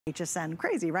HSN.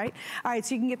 Crazy, right? All right,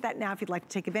 so you can get that now if you'd like to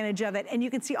take advantage of it, and you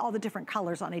can see all the different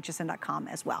colors on hsn.com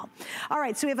as well. All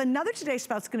right, so we have another Today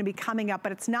Special that's gonna be coming up,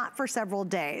 but it's not for several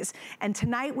days. And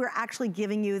tonight we're actually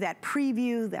giving you that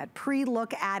preview, that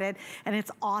pre-look at it, and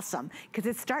it's awesome because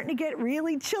it's starting to get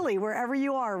really chilly wherever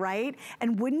you are, right?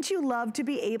 And wouldn't you love to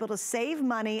be able to save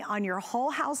money on your whole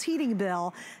house heating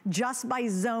bill just by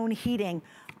zone heating?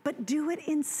 But do it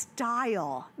in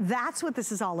style. That's what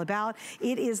this is all about.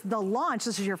 It is the launch,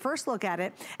 this is your first look at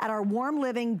it, at our Warm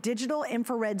Living digital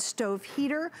infrared stove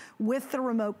heater with the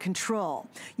remote control.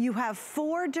 You have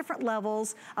 4 different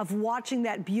levels of watching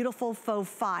that beautiful faux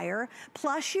fire,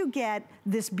 plus you get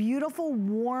this beautiful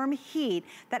warm heat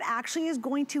that actually is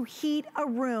going to heat a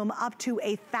room up to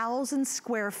 1,000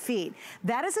 square feet.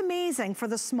 That is amazing for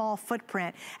the small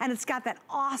footprint, and it's got that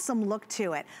awesome look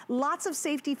to it. Lots of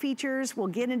safety features. We'll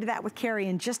get into that with Carrie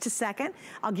in just a second.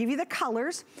 I'll give you the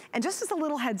colors, and just as a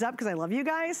little heads up, because I love you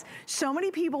guys, so many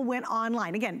people went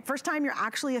online. Again, first time you're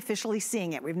actually officially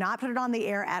seeing it. We've not put it on the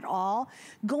air at all.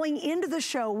 Going into the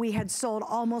show, we had sold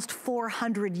almost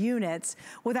 400 units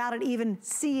without it even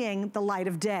seeing the light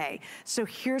of day. So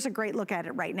here's a great look at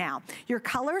it right now. Your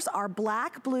colors are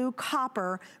black, blue,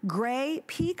 copper, gray,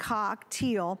 peacock,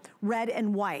 teal, red,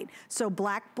 and white. So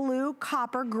black, blue,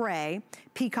 copper, gray,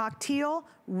 peacock, teal,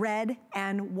 red,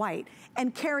 and white.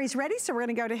 And Carrie's ready, so we're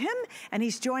gonna go to him, and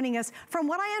he's joining us from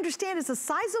what I understand is a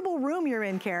sizable room you're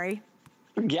in, Carrie.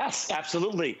 Yes,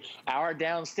 absolutely. Our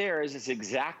downstairs is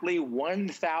exactly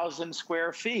 1,000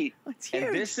 square feet. That's huge.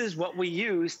 And this is what we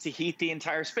use to heat the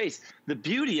entire space. The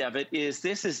beauty of it is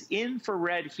this is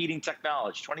infrared heating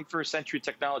technology, 21st century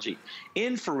technology.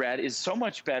 Infrared is so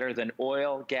much better than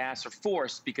oil, gas, or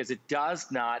forced because it does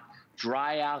not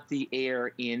dry out the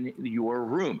air in your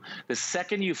room. The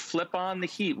second you flip on the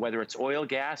heat, whether it's oil,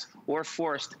 gas, or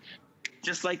forced,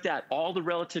 just like that, all the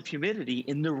relative humidity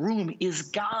in the room is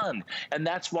gone. And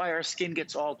that's why our skin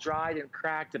gets all dried and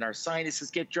cracked, and our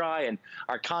sinuses get dry, and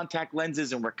our contact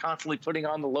lenses, and we're constantly putting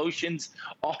on the lotions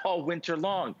all winter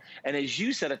long. And as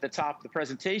you said at the top of the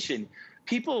presentation,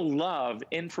 people love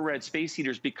infrared space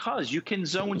heaters because you can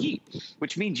zone heat,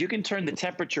 which means you can turn the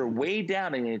temperature way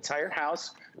down in the entire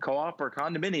house, co-op or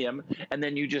condominium, and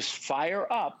then you just fire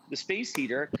up the space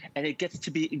heater and it gets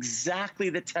to be exactly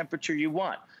the temperature you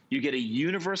want. You get a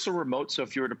universal remote, so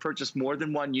if you were to purchase more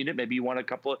than one unit, maybe you want a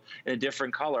couple in a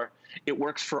different color, it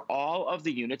works for all of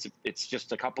the units. It's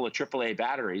just a couple of AAA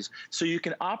batteries, so you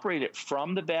can operate it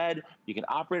from the bed, you can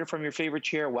operate it from your favorite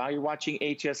chair while you're watching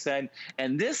HSN,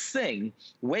 and this thing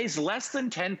weighs less than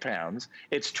 10 pounds.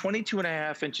 It's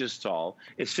 22.5 inches tall,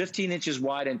 it's 15 inches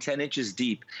wide and 10 inches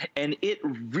deep, and it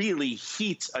really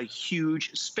heats a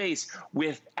huge space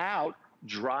without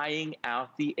drying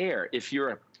out the air. If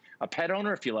you're a pet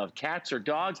owner, if you love cats or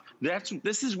dogs,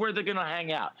 this is where they're gonna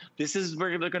hang out. This is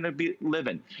where they're gonna be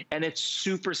living. And it's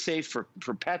super safe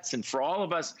for pets and for all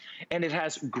of us. And it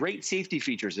has great safety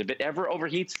features. If it ever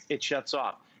overheats, it shuts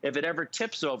off. If it ever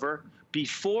tips over,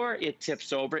 before it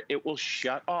tips over, it will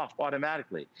shut off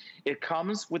automatically. It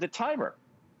comes with a timer.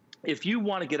 If you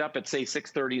want to get up at, say,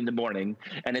 6:30 in the morning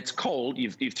and it's cold,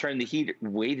 you've turned the heat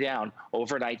way down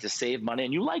overnight to save money,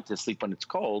 and you like to sleep when it's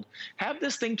cold, have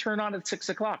this thing turn on at 6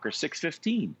 o'clock or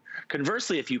 6:15.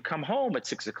 Conversely, if you come home at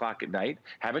 6 o'clock at night,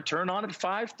 have it turn on at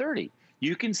 5:30.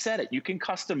 You can set it, you can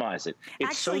customize it. It's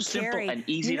actually, so simple, Carrie, and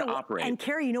easy to operate. And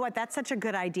Carrie, you know what, that's such a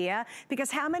good idea, because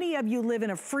how many of you live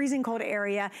in a freezing cold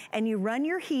area and you run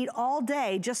your heat all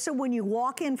day just so when you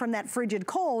walk in from that frigid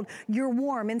cold, you're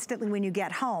warm instantly when you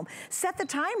get home? Set the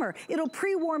timer, it'll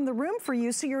pre-warm the room for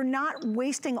you so you're not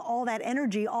wasting all that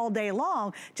energy all day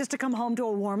long just to come home to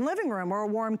a warm living room or a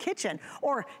warm kitchen,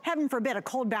 or heaven forbid, a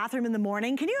cold bathroom in the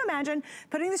morning. Can you imagine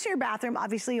putting this in your bathroom,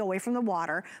 obviously away from the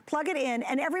water, plug it in,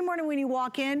 and every morning when you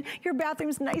walk in, your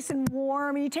bathroom's nice and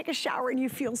warm, and you take a shower and you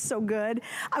feel so good.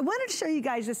 I wanted to show you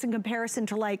guys this in comparison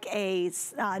to like a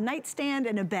nightstand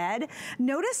and a bed.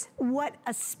 Notice what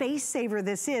a space saver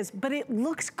this is, but it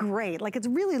looks great. Like, it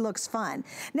really looks fun.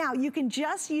 Now, you can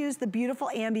just use the beautiful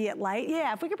ambient light.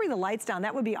 Yeah, if we could bring the lights down,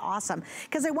 that would be awesome,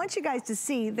 because I want you guys to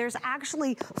see there's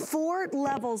actually 4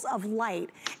 levels of light,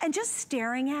 and just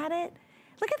staring at it,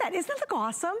 look at that. Doesn't that look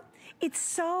awesome? It's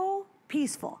so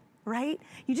peaceful, right?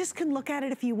 You just can look at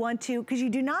it if you want to, because you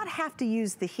do not have to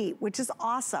use the heat, which is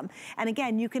awesome. And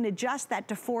again, you can adjust that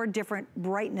to 4 different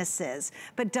brightnesses.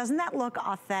 But doesn't that look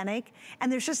authentic?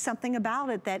 And there's just something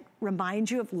about it that reminds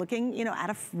you of looking, you know,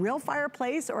 at a real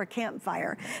fireplace or a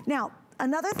campfire. Now,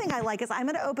 another thing I like is I'm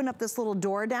gonna open up this little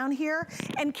door down here,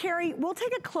 and Carrie, we'll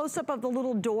take a close-up of the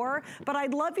little door, but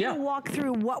I'd love you to walk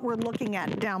through what we're looking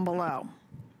at down below.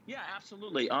 Yeah,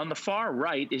 absolutely. On the far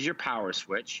right is your power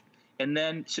switch. And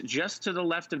then just to the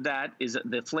left of that is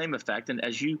the flame effect. And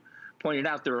as you pointed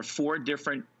out, there are 4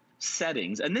 different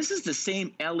settings. And this is the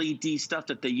same LED stuff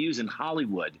that they use in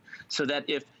Hollywood, so that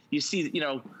if you see, you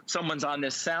know, someone's on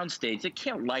this soundstage, they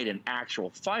can't light an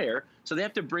actual fire. So they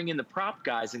have to bring in the prop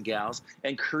guys and gals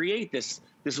and create this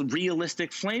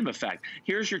realistic flame effect.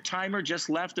 Here's your timer just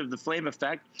left of the flame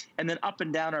effect, and then up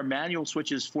and down our manual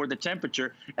switches for the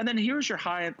temperature. And then here's your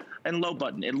high and low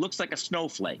button. It looks like a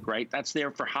snowflake, right? That's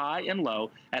there for high and low.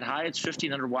 At high, it's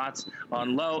 1,500 watts.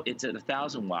 On low, it's at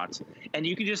 1,000 watts. And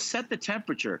you can just set the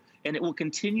temperature, and it will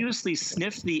continuously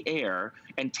sniff the air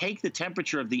and take the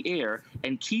temperature of the air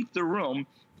and keep the room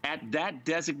at that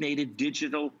designated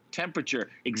digital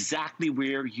temperature, exactly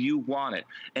where you want it.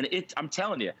 And I'm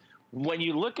telling you, when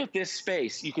you look at this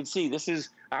space, you can see this is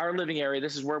our living area.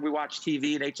 This is where we watch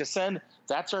TV and HSN.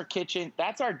 That's our kitchen.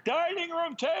 That's our dining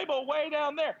room table way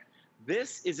down there.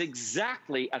 This is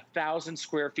exactly 1,000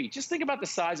 square feet. Just think about the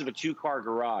size of a 2-car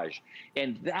garage.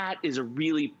 And that is a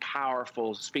really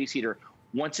powerful space heater.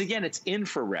 Once again, it's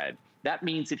infrared. That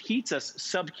means it heats us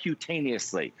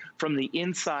subcutaneously from the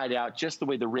inside out, just the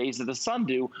way the rays of the sun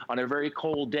do on a very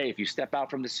cold day. If you step out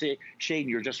from the shade,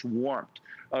 you're just warmed,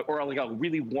 or like a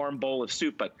really warm bowl of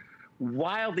soup. But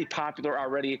wildly popular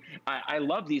already. I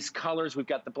love these colors. We've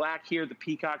got the black here, the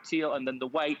peacock teal, and then the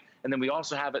white. And then we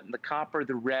also have it in the copper,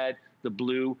 the red, the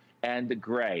blue, and the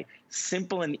gray.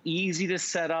 Simple and easy to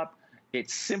set up.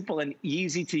 It's simple and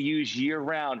easy to use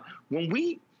year-round. When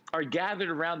we are gathered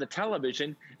around the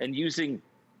television and using,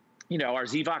 you know, our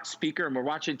Zvox speaker, and we're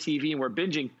watching TV and we're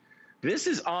binging, this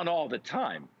is on all the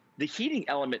time. The heating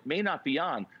element may not be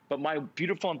on, but my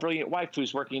beautiful and brilliant wife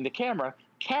who's working the camera,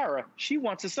 Kara, she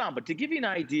wants us on. But to give you an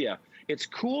idea, it's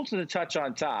cool to the touch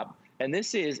on top, and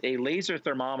this is a laser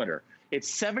thermometer. It's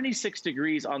 76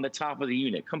 degrees on the top of the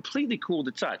unit, completely cool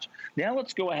to touch. Now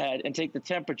let's go ahead and take the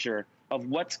temperature of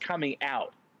what's coming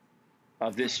out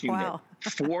of this unit. Wow.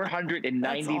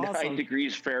 499 awesome.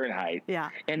 degrees Fahrenheit. Yeah.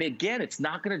 And again, it's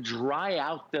not going to dry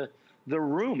out the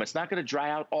room. It's not going to dry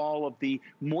out all of the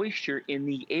moisture in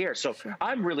the air. So sure.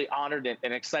 I'm really honored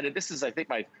and excited. This is, I think,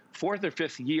 my 4th or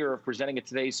 5th year of presenting a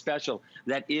Today's Special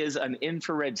that is an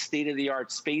infrared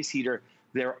state-of-the-art space heater.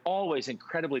 They're always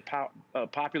incredibly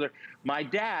popular. My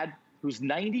dad, who's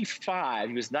 95,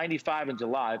 he was 95 in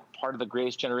July, part of the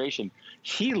greatest generation,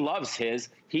 he loves his.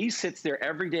 He sits there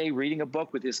every day reading a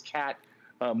book with his cat,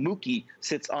 Mookie,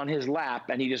 sits on his lap,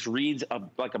 and he just reads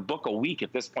like a book a week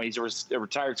at this point. He's a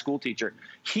retired school teacher.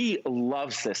 He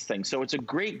loves this thing. So it's a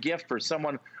great gift for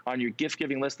someone on your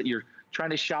gift-giving list that you're trying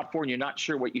to shop for and you're not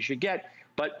sure what you should get.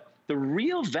 But the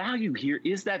real value here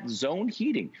is that zone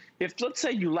heating. If, let's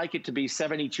say, you like it to be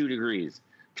 72 degrees,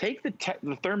 take the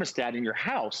thermostat in your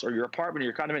house or your apartment or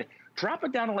your condominium, drop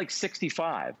it down to like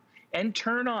 65, and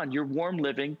turn on your warm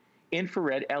living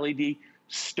infrared LED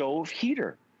stove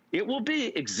heater. It will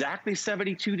be exactly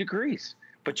 72 degrees,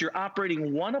 but you're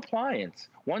operating one appliance,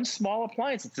 one small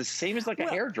appliance. It's the same as like a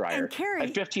hairdryer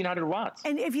at 1,500 watts.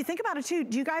 And if you think about it too,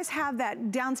 do you guys have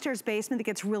that downstairs basement that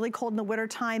gets really cold in the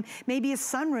wintertime? Maybe a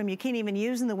sunroom you can't even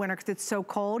use in the winter because it's so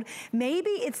cold.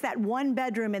 Maybe it's that one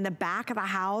bedroom in the back of the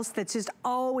house that's just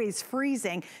always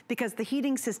freezing because the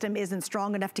heating system isn't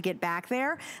strong enough to get back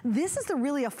there. This is the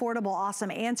really affordable, awesome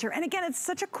answer. And again, it's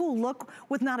such a cool look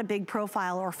with not a big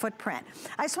profile or footprint.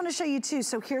 I just want to show you too.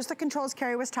 So here's the controls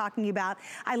Carrie was talking about.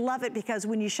 I love it because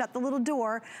when you shut the little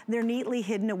door, they're neatly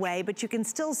hidden away, but you can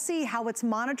still see how it's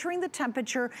monitoring the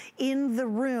temperature in the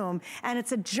room, and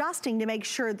it's adjusting to make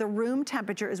sure the room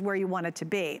temperature is where you want it to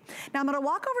be. Now I'm gonna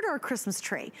walk over to our Christmas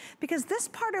tree, because this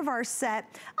part of our set,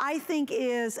 I think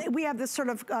we have this sort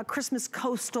of Christmas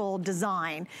coastal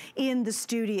design in the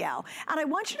studio. And I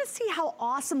want you to see how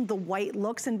awesome the white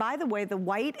looks. And by the way, the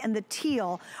white and the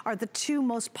teal are the 2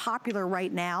 most popular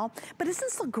right now. But doesn't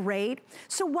this look great?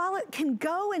 So while it can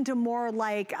go into more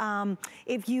like,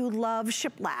 if you love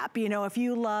shiplap, you know, if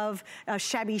you love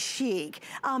shabby chic,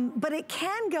 but it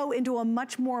can go into a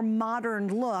much more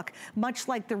modern look, much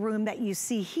like the room that you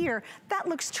see here. That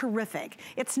looks terrific.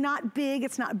 It's not big,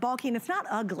 it's not bulky, and it's not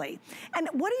ugly. And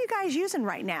what are you guys using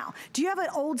right now? Do you have an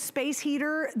old space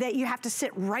heater that you have to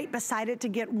sit right beside it to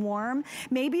get warm?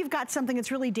 Maybe you've got something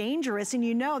that's really dangerous and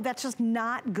you know that's just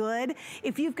not good.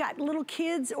 If you've got little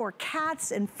kids or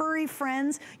cats and furry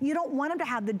friends, you don't want them to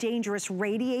have the dangerous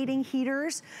radiating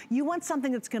heaters. You want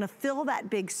something that's gonna fill that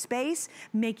big space,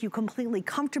 make you completely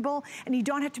comfortable, and you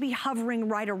don't have to be hovering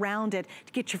right around it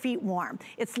to get your feet warm.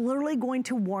 It's literally going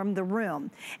to warm the room.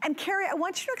 And Carrie, I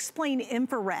want you to explain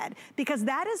infrared, because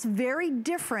that is very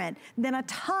different than a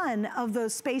ton of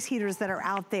those space heaters that are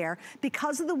out there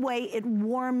because of the way it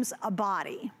warms a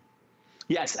body.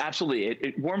 Yes, absolutely.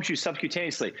 It warms you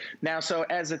subcutaneously. Now, so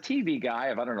as a TV guy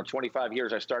of, I don't know, 25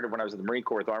 years, I started when I was in the Marine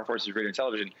Corps with Armed Forces Radio and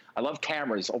Television. I love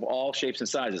cameras of all shapes and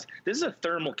sizes. This is a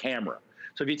thermal camera.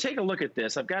 So if you take a look at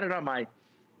this, I've got it on my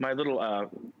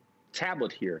little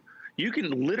tablet here. You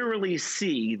can literally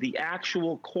see the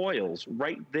actual coils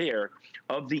right there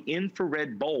of the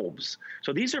infrared bulbs.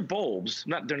 So these are bulbs,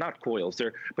 they're not coils,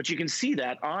 but you can see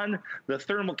that on the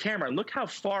thermal camera. And look how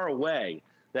far away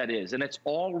that is, and it's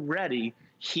already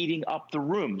heating up the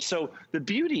room. So the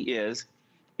beauty is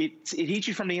it heats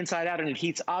you from the inside out, and it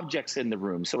heats objects in the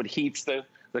room. So it heats the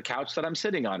couch that I'm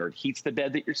sitting on, or it heats the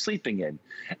bed that you're sleeping in.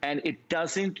 And it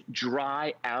doesn't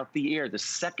dry out the air. The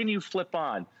second you flip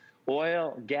on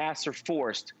oil, gas, or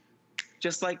forced,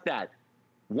 just like that,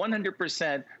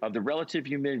 100% of the relative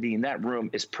humidity in that room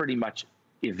is pretty much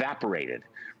evaporated,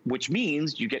 which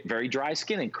means you get very dry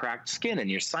skin and cracked skin, and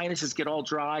your sinuses get all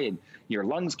dry, and your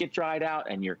lungs get dried out,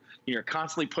 and you're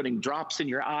constantly putting drops in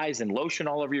your eyes and lotion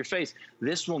all over your face.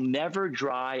 This will never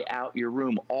dry out your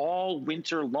room all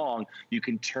winter long. You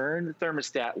can turn the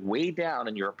thermostat way down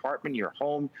in your apartment, your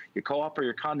home, your co-op, or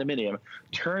your condominium.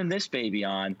 Turn this baby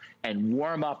on and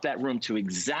warm up that room to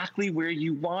exactly where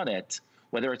you want it.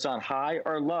 Whether it's on high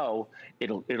or low,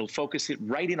 it'll focus it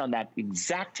right in on that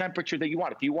exact temperature that you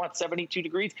want. If you want 72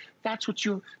 degrees, that's what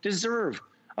you deserve.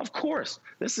 Of course,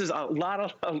 this is a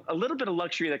little bit of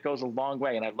luxury that goes a long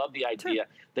way, and I love the idea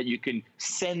that you can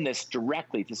send this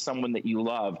directly to someone that you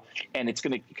love, and it's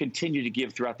going to continue to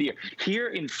give throughout the year. Here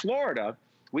in Florida,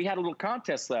 we had a little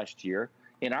contest last year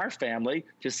in our family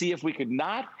to see if we could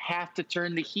not have to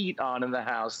turn the heat on in the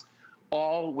house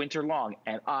all winter long,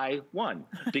 and I won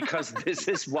because this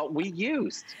is what we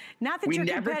used. Not that you're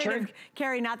competitive,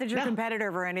 Carrie, not that you're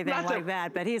competitive or anything like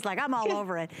that, but he's like, I'm all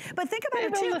over it. But think about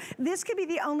it too. This could be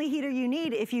the only heater you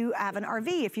need if you have an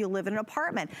RV, if you live in an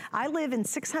apartment. I live in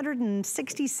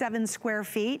 667 square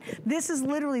feet. This is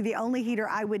literally the only heater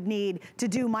I would need to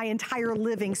do my entire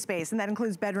living space, and that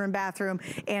includes bedroom, bathroom,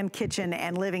 and kitchen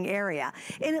and living area.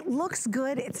 And it looks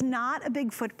good. It's not a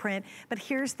big footprint, but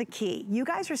here's the key. You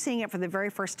guys are seeing it for the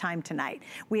very first time tonight.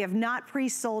 We have not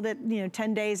pre-sold it,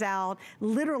 10 days out.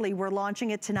 Literally, we're launching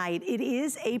it tonight. It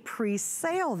is a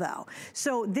pre-sale though.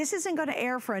 So this isn't going to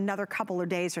air for another couple of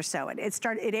days or so.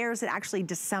 It airs in actually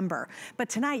December. But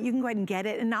tonight you can go ahead and get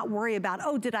it and not worry about,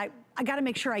 oh, I got to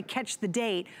make sure I catch the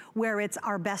date where it's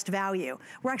our best value.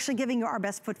 We're actually giving you our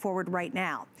best foot forward right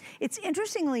now. It's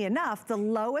interestingly enough, the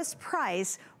lowest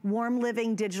price warm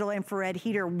living digital infrared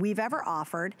heater we've ever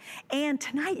offered. And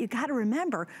tonight, you got to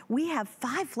remember, we have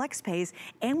 5 flex pays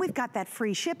and we've got that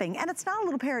free shipping. And it's not a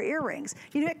little pair of earrings.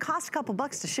 It costs a couple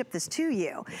bucks to ship this to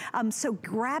you. So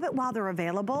grab it while they're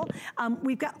available.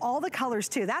 We've got all the colors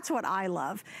too. That's what I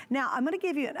love. Now, I'm going to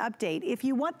give you an update. If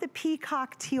you want the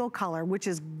peacock teal color, which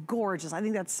is gorgeous, I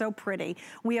think that's so pretty,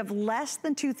 we have less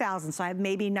than 2,000, so I have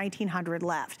maybe 1,900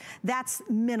 left. That's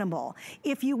minimal.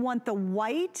 If you want the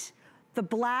white, the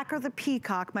black, or the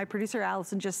peacock, my producer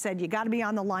Allison just said, you gotta be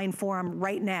on the line for them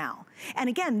right now. And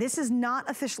again, this is not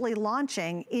officially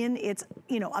launching in its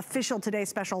official Today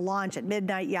Special launch at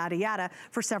midnight, yada, yada,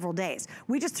 for several days.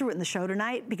 We just threw it in the show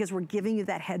tonight because we're giving you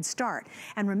that head start.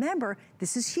 And remember,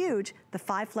 this is huge, the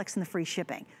 5 flex and the free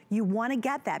shipping. You wanna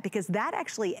get that because that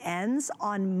actually ends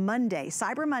on Monday,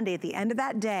 Cyber Monday. At the end of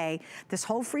that day, this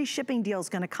whole free shipping deal is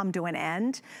gonna come to an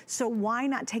end. So why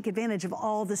not take advantage of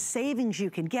all the savings you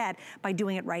can get by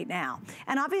doing it right now?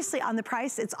 And obviously on the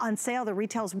price, it's on sale. The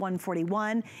retail's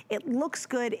 $141. It looks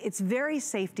good. It's very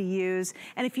safe to use.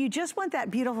 And if you just want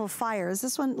that beautiful fire, is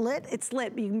this one lit? It's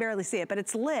lit, but you can barely see it, but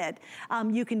it's lit.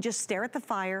 You can just stare at the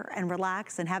fire and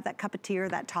relax and have that cup of tea or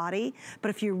that toddy. But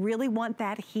if you really want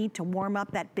that heat to warm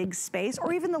up that big space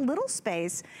or even the little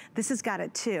space, this has got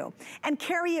it too. And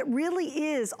Carrie, it really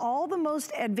is all the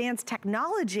most advanced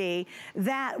technology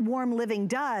that warm living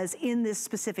does in this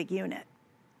specific unit.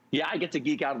 Yeah, I get to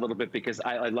geek out a little bit because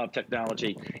I love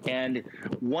technology. And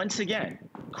once again,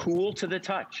 cool to the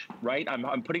touch, right?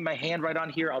 I'm putting my hand right on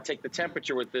here. I'll take the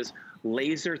temperature with this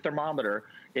laser thermometer.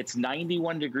 It's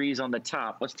 91 degrees on the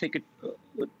top. Let's take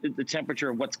the temperature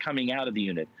of what's coming out of the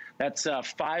unit. That's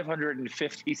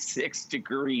 556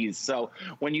 degrees. So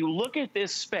when you look at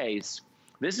this space,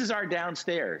 this is our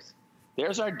downstairs.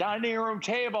 There's our dining room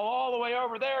table all the way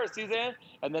over there, Suzanne.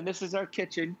 And then this is our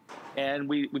kitchen. And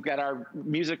we've got our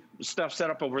music stuff set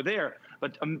up over there.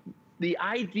 But the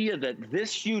idea that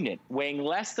this unit, weighing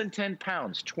less than 10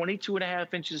 pounds,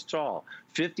 22.5 inches tall,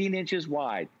 15 inches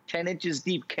wide, 10 inches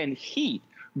deep, can heat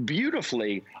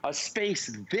beautifully a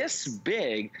space this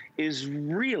big is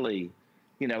really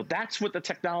You know, that's what the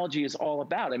technology is all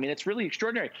about. I mean, it's really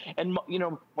extraordinary. And, you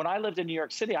know, when I lived in New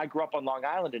York City, I grew up on Long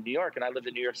Island in New York, and I lived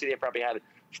in New York City. I probably had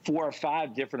 4 or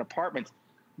 5 different apartments.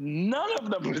 None of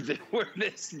them were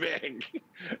this big.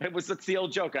 That's the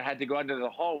old joke. I had to go under the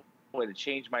hallway to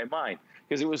change my mind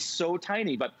because it was so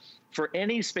tiny. But for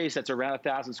any space that's around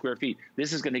 1,000 square feet,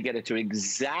 this is going to get it to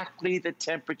exactly the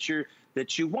temperature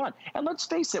that you want. And let's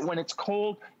face it, when it's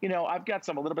cold, you know, I've got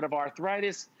a little bit of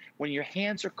arthritis. When your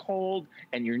hands are cold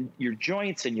and your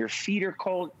joints and your feet are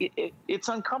cold, it's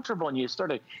uncomfortable, and you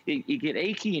get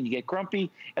achy and you get grumpy.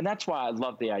 And that's why I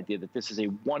love the idea that this is a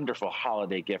wonderful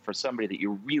holiday gift for somebody that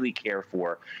you really care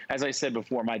for. As I said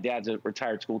before, my dad's a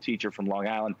retired school teacher from Long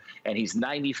Island, and he's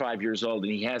 95 years old,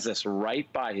 and he has this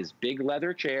right by his big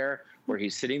leather chair where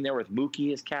he's sitting there with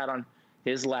Mookie, his cat, on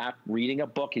his lap, reading a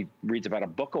book. He reads about a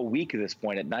book a week at this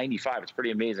point at 95. It's pretty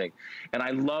amazing. And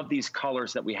I love these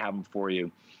colors that we have them for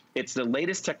you. It's the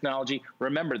latest technology.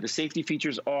 Remember, the safety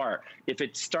features are, if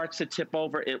it starts to tip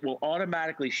over, it will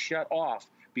automatically shut off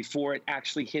before it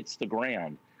actually hits the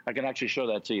ground. I can actually show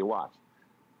that to you. Watch.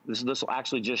 This will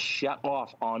actually just shut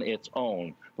off on its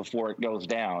own before it goes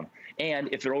down. And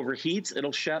if it overheats,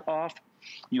 it'll shut off.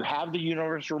 You have the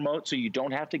universal remote, so you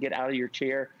don't have to get out of your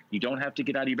chair. You don't have to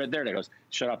get out of your bed. There it goes.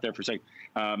 Shut off there for a second.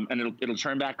 And it'll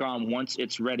turn back on once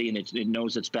it's ready and it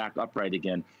knows it's back upright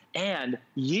again. And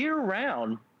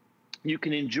year-round, you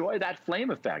can enjoy that flame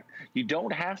effect. You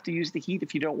don't have to use the heat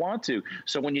if you don't want to.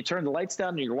 So when you turn the lights down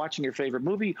and you're watching your favorite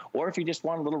movie, or if you just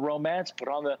want a little romance, put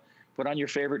on your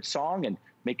favorite song and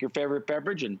make your favorite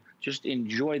beverage and just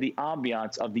enjoy the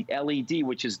ambiance of the LED,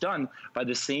 which is done by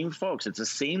the same folks. It's the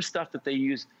same stuff that they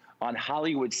use on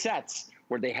Hollywood sets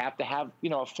where they have to have, you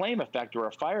know, a flame effect or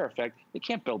a fire effect. They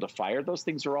can't build a fire. Those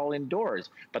things are all indoors,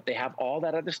 but they have all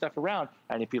that other stuff around.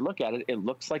 And if you look at it, it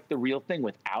looks like the real thing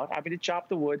without having to chop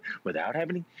the wood, without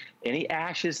having any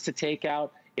ashes to take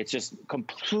out. It's just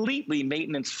completely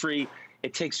maintenance free.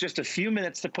 It takes just a few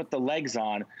minutes to put the legs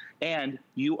on, and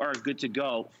you are good to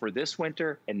go for this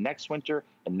winter and next winter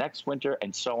and next winter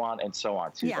and so on and so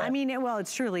on. Yeah, I mean, well, it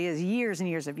truly is years and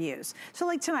years of use. So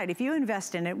like tonight, if you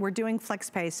invest in it, we're doing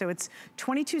FlexPay, so it's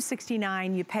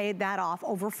 $22.69. You pay that off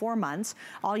over 4 months.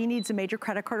 All you need is a major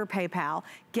credit card or PayPal.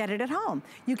 Get it at home.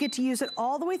 You get to use it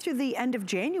all the way through the end of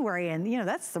January, and you know,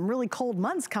 that's some really cold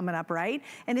months coming up, right?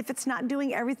 And if it's not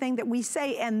doing everything that we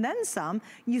say and then some,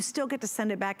 you still get to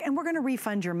send it back, and we're gonna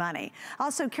refund your money.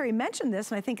 Also, Carrie mentioned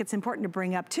this, and I think it's important to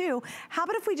bring up too. How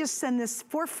about if we just send this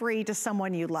for free to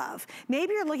someone you love?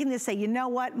 Maybe you're looking to say, you know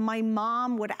what, my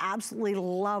mom would absolutely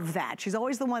love that. She's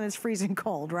always the one that's freezing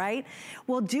cold, right?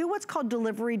 We'll do what's called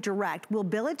delivery direct. We'll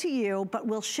bill it to you, but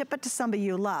we'll ship it to somebody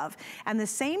you love. And the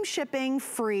same shipping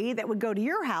free that would go to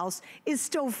your house is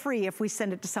still free if we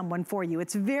send it to someone for you.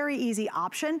 It's a very easy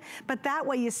option, but that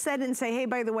way you set it and say, hey,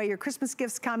 by the way, your Christmas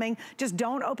gift's coming. Just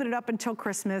don't open it up until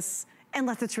Christmas,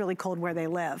 unless it's really cold where they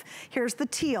live. Here's the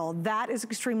teal. That is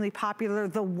extremely popular.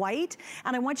 The white,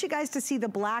 and I want you guys to see the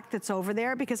black that's over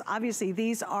there, because obviously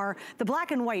these are, the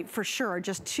black and white for sure,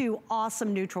 just two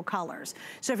awesome neutral colors.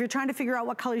 So if you're trying to figure out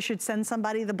what color you should send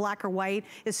somebody, the black or white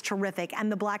is terrific, and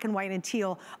the black and white and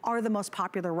teal are the most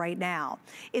popular right now.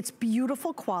 It's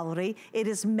beautiful quality. It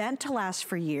is meant to last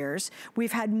for years.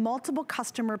 We've had multiple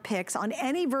customer picks on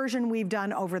any version we've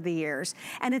done over the years,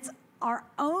 and it's our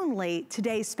only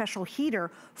today's special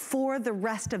heater for the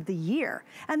rest of the year.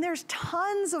 And there's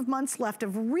tons of months left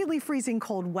of really freezing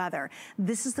cold weather.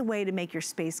 This is the way to make your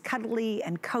space cuddly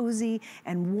and cozy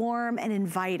and warm and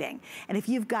inviting. And if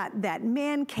you've got that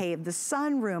man cave, the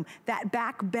sunroom, that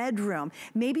back bedroom,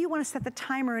 maybe you want to set the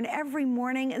timer, and every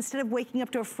morning, instead of waking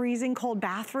up to a freezing cold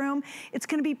bathroom, it's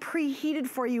going to be preheated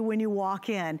for you when you walk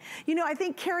in. You know, I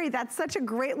think, Carrie, that's such a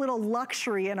great little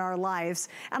luxury in our lives.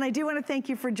 And I do want to thank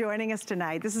you for joining us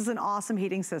tonight. This is an awesome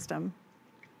heating system.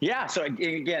 Yeah, so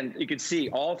again, you can see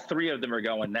all 3 of them are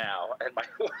going now, and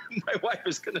my wife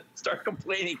is going to start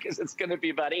complaining because it's going to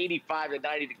be about 85 to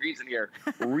 90 degrees in here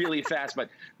really fast. But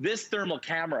this thermal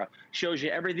camera shows you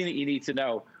everything that you need to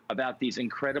know about these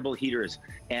incredible heaters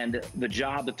and the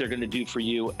job that they're going to do for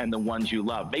you and the ones you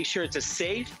love. Make sure it's a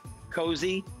safe,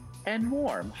 cozy, and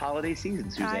warm holiday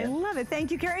season, Suzanne. I love it. Thank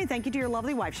you, Carrie. Thank you to your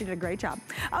lovely wife. She did a great job.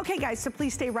 Okay, guys, so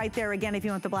please stay right there. Again, if you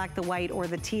want the black, the white, or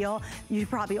the teal, you should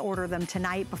probably order them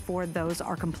tonight before those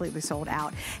are completely sold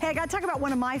out. Hey, I got to talk about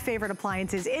one of my favorite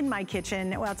appliances in my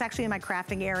kitchen. Well, it's actually in my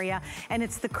crafting area, and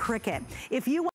it's the Cricut. If you